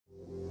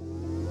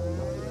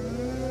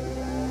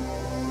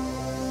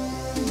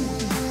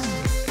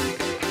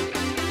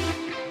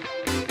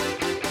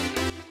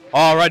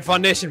All right,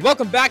 Fun Nation,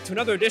 welcome back to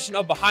another edition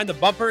of Behind the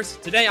Bumpers.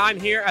 Today I'm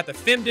here at the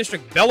FIM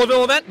District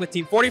Belleville event with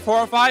Team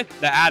 4405,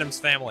 the Adams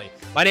family.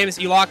 My name is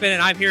E. Lockman,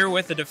 and I'm here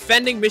with the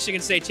defending Michigan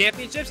State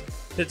Championships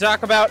to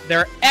talk about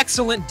their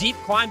excellent deep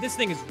climb. This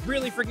thing is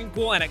really freaking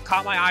cool, and it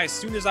caught my eye as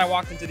soon as I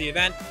walked into the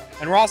event.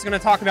 And we're also going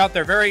to talk about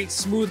their very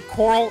smooth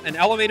coral and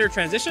elevator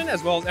transition,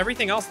 as well as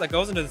everything else that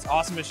goes into this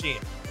awesome machine.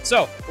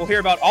 So we'll hear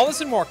about all this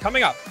and more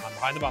coming up on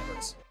Behind the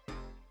Bumpers.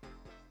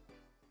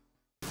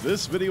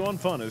 This video on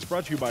fun is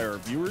brought to you by our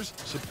viewers,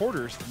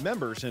 supporters,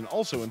 members, and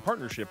also in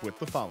partnership with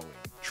the following.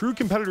 True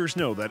competitors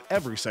know that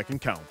every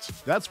second counts.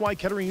 That's why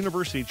Kettering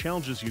University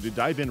challenges you to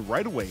dive in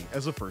right away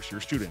as a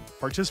first-year student.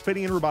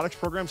 Participating in robotics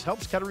programs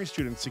helps Kettering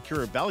students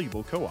secure a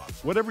valuable co-op.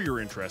 Whatever your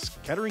interests,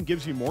 Kettering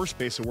gives you more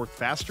space to work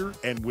faster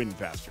and win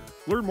faster.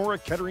 Learn more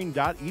at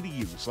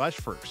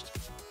kettering.edu/first.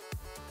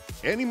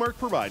 AndyMark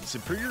provides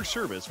superior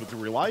service with the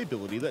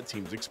reliability that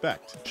teams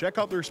expect. Check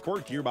out their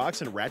sport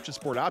gearbox and ratchet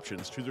sport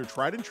options to their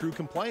tried and true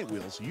compliant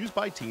wheels used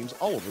by teams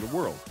all over the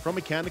world. From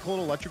mechanical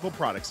and electrical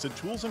products to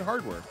tools and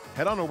hardware,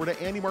 head on over to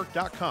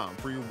andymark.com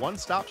for your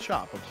one-stop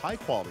shop of high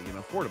quality and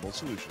affordable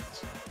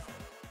solutions.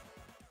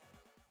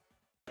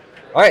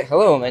 All right,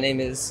 hello, my name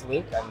is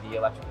Luke. I'm the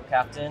electrical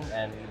captain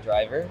and lead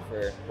driver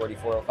for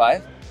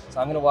 4405. So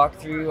I'm going to walk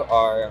through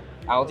our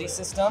algae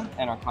system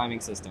and our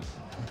climbing system.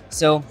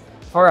 So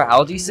for our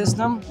algae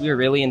system, we were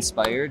really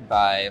inspired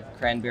by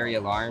Cranberry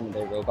Alarm and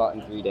their robot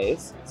in 3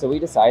 days. So we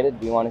decided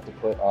we wanted to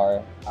put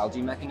our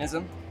algae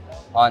mechanism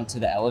onto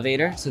the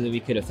elevator so that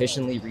we could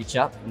efficiently reach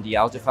up and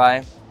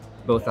de-algify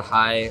both the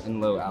high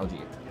and low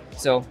algae.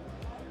 So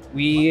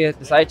we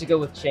decided to go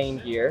with chain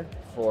gear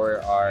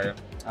for our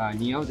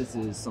Neo. This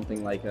is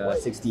something like a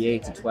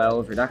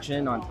 68-12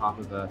 reduction on top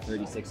of a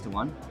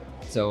 36-1.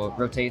 So it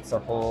rotates our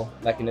whole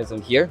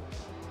mechanism here.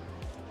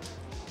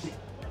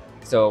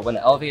 So when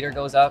the elevator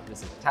goes up,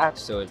 this is attached,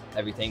 so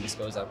everything just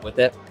goes up with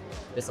it.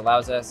 This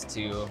allows us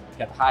to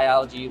get high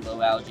algae,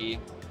 low algae.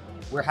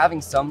 We're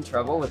having some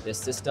trouble with this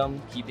system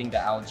keeping the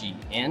algae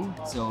in.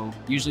 So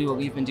usually what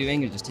we've been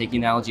doing is just taking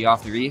the algae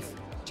off the reef,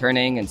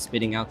 turning and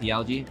spitting out the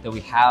algae. Though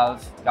we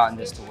have gotten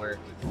this to work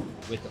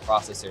with the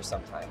processor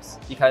sometimes.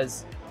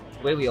 Because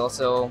the way we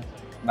also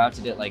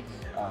mounted it like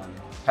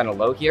kind of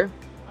low here,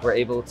 we're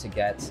able to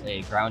get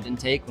a ground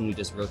intake when we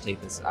just rotate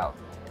this out.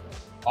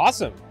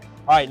 Awesome.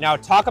 All right, now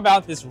talk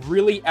about this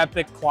really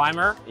epic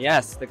climber.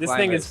 Yes, the climbers. This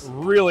thing is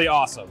really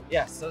awesome.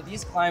 Yes, so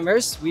these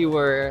climbers, we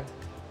were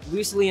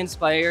loosely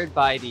inspired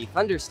by the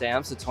Thunder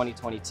Stamps of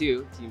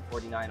 2022, Team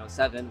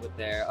 4907, with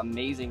their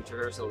amazing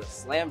traversal to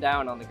slam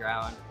down on the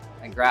ground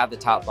and grab the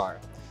top bar.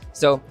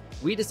 So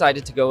we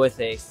decided to go with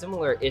a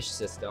similar-ish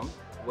system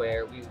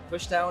where we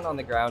push down on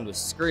the ground with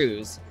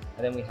screws,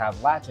 and then we have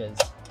latches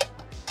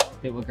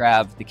that will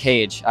grab the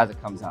cage as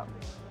it comes up.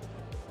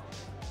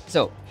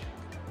 So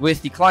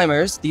with the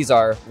climbers, these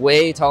are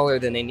way taller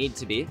than they need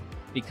to be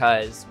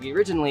because we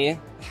originally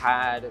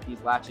had these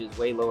latches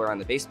way lower on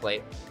the base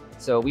plate.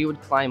 So we would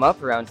climb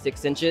up around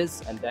 6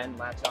 inches and then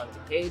latch onto the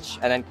cage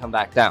and then come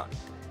back down.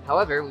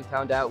 However, we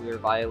found out we were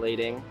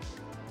violating,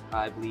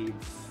 I believe,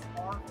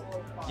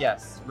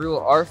 yes, rule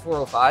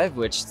R405,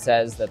 which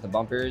says that the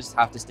bumpers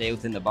have to stay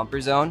within the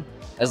bumper zone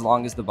as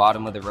long as the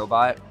bottom of the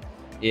robot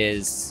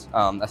is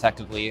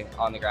effectively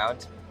on the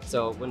ground.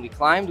 So when we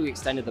climbed, we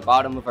extended the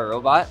bottom of our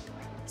robot.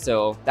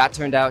 So that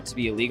turned out to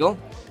be illegal.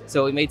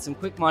 So we made some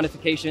quick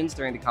modifications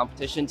during the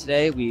competition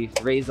today. We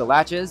raised the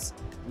latches,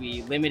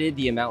 we limited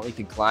the amount we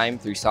could climb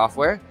through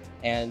software,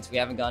 and we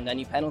haven't gotten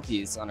any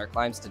penalties on our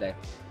climbs today.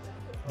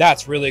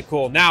 That's really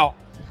cool. Now,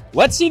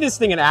 let's see this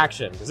thing in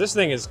action, because this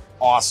thing is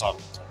awesome.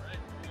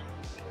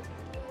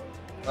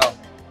 Well,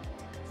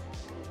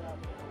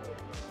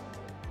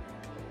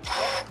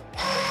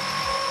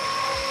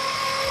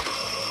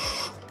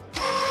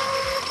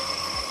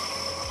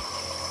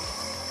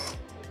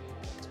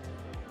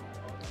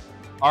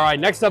 all right,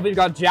 next up we've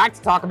got Jack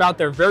to talk about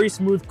their very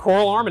smooth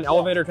coral arm and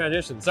elevator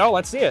transition. So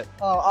let's see it.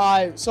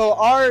 So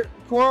our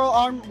coral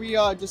arm, we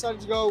decided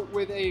to go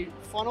with a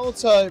funnel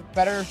to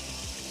better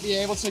be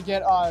able to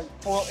get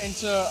coral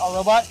into a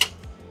robot.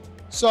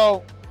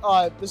 So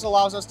this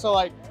allows us to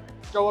like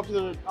go up to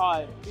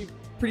the be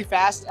pretty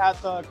fast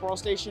at the coral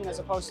station as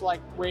opposed to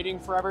like waiting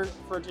forever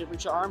for it to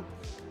reach our arm.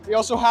 We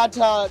also had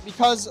to,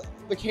 because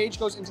the cage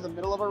goes into the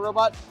middle of our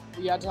robot,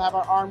 we had to have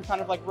our arm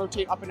kind of like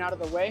rotate up and out of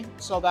the way.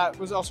 So that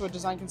was also a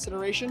design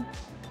consideration.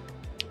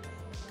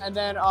 And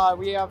then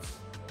we have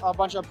a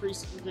bunch of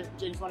presets.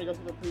 James, want to go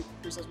through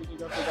the presets? We can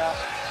go through that.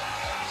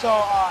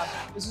 So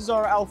this is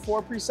our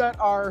L4 preset.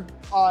 Our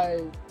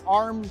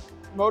arm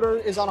motor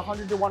is on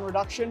 100-to-1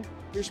 reduction.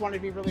 We just wanted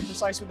to be really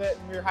precise with it,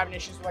 and we were having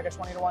issues with like a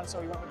 20-to-1, so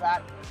we went with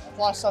that.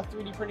 Plus a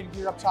 3D printed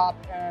gear up top,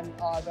 and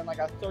then like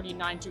a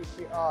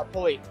 39-tooth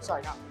pulley.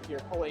 Sorry, not gear,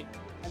 pulley.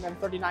 And then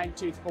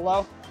 39-tooth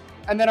below.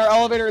 And then our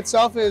elevator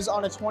itself is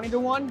on a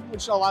 20-to-1,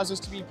 which allows us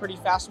to be pretty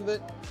fast with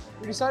it.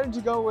 We decided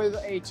to go with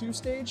a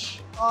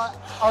 2-stage, our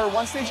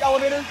 1-stage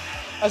elevator,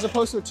 as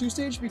opposed to a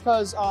 2-stage,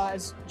 because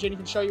as Jenny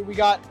can show you, we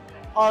got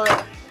our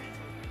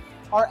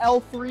our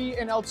L3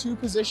 and L2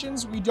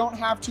 positions, we don't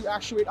have to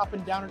actuate up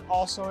and down at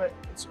all, so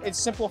it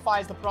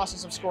simplifies the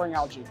process of scoring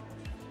algae.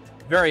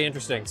 Very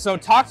interesting. So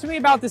talk to me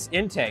about this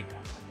intake.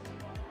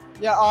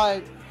 Yeah,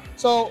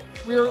 so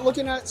we were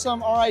looking at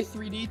some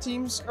RI3D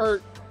teams,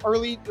 or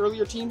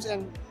earlier teams,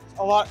 and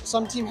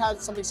some team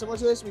had something similar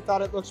to this. We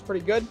thought it looks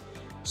pretty good.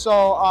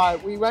 So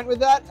we went with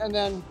that, and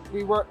then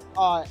we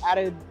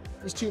added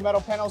these two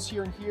metal panels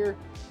here and here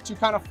to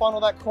kind of funnel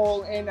that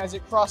coral in as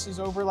it crosses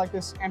over like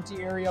this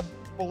empty area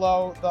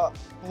below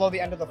the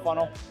end of the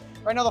funnel.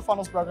 Right now the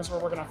funnel's broken, so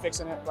we're working on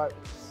fixing it, but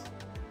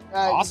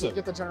awesome. You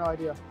get the general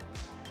idea.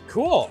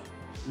 Cool.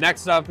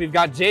 Next up, we've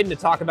got Jaden to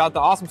talk about the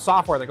awesome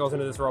software that goes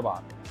into this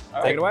robot.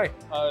 Take it away.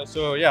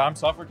 So yeah, I'm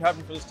software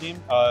captain for this team.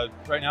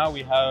 Right now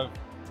we have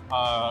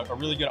a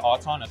really good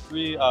auton, a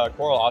 3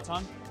 coral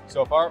auton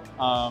so far.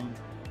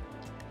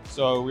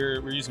 So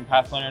we're using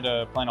Pathplaner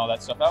to plan all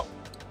that stuff out.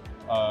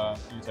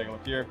 You can take a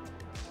look here.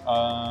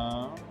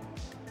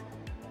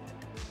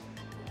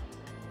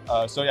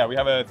 So yeah, we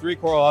have a 3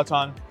 coral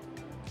auton.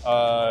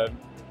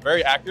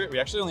 Very accurate. We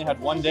actually only had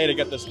 1 day to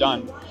get this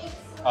done.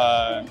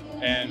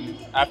 And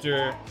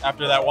after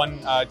that one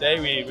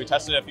day, we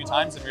tested it a few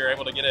times and we were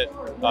able to get it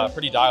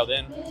pretty dialed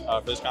in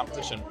for this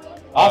competition.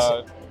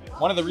 Awesome.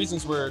 One of the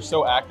reasons we're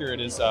so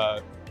accurate is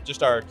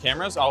just our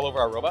cameras all over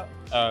our robot.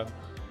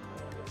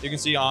 You can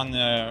see on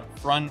the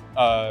front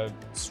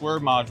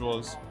swerve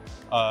modules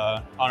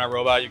on our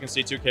robot, you can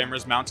see 2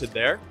 cameras mounted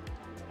there.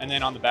 And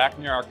then on the back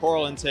near our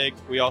coral intake,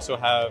 we also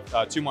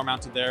have 2 more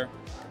mounted there,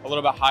 a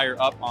little bit higher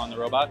up on the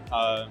robot.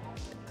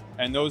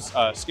 And those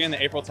scan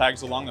the April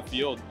tags along the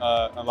field,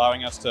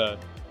 allowing us to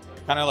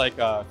kind of like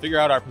figure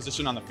out our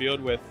position on the field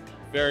with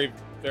very,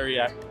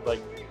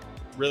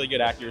 really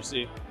good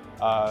accuracy,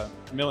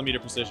 millimeter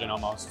precision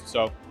almost.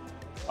 So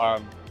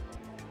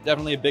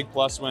definitely a big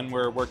plus when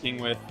we're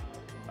working with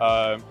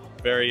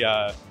very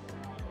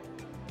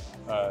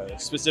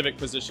specific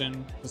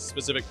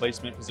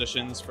placement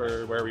positions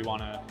for where we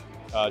want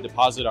to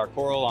deposit our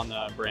coral on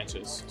the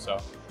branches. So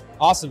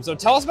awesome. So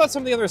tell us about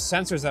some of the other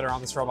sensors that are on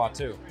this robot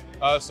too.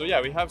 So yeah,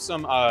 we have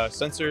some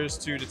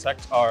sensors to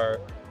detect our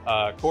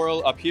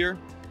coral up here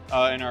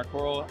in our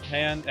coral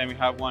hand, and we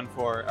have one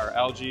for our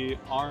algae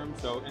arm.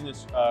 So in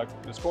this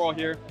coral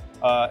here,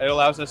 it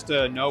allows us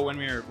to know when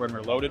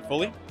we're loaded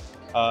fully,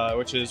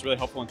 which is really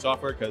helpful in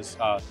software because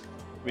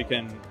we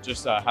can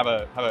just have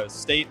a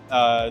state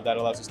that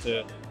allows us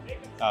to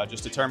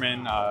just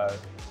determine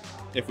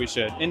if we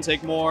should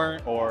intake more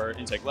or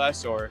intake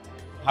less, or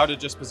how to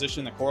just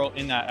position the coral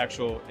in that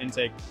actual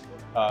intake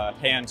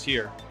hand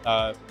here.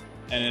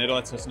 And it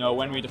lets us know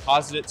when we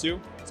deposit it to,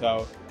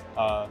 so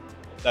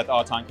that the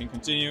auton can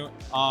continue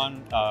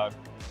on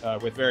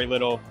with very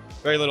little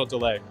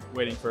delay,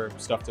 waiting for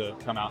stuff to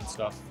come out and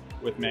stuff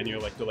with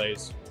manual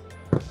delays.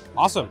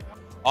 Awesome.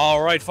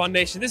 All right, Fun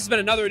Nation, this has been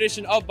another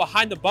edition of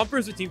Behind the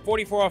Bumpers with Team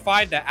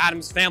 4405, the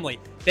Adams family.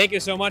 Thank you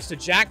so much to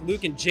Jack,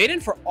 Luke, and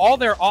Jaden for all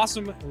their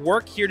awesome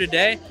work here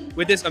today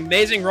with this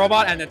amazing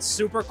robot and that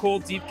super cool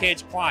deep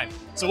cage climb.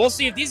 So we'll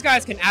see if these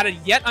guys can add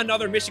yet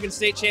another Michigan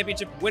State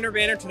Championship winner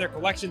banner to their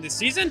collection this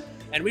season,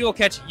 and we will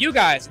catch you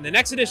guys in the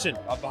next edition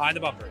of Behind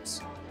the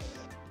Bumpers.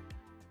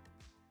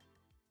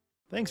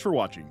 Thanks for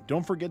watching.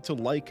 Don't forget to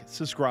like,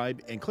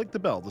 subscribe, and click the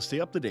bell to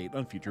stay up to date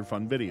on future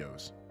fun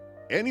videos.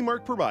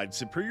 AndyMark provides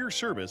superior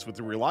service with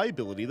the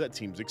reliability that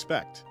teams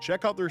expect.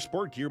 Check out their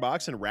sport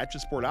gearbox and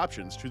ratchet sport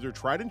options to their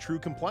tried and true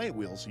compliant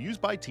wheels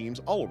used by teams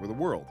all over the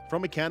world.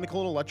 From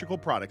mechanical and electrical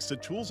products to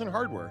tools and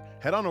hardware,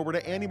 head on over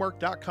to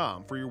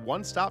andymark.com for your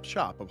one-stop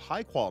shop of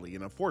high quality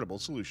and affordable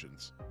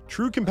solutions.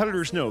 True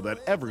competitors know that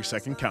every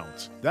second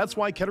counts. That's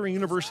why Kettering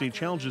University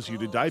challenges you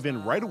to dive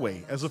in right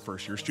away as a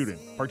first-year student.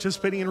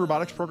 Participating in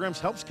robotics programs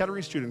helps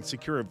Kettering students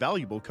secure a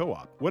valuable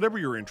co-op. Whatever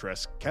your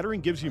interests,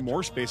 Kettering gives you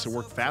more space to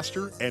work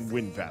faster and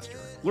win faster.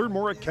 Learn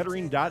more at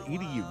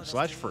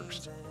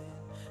kettering.edu/first.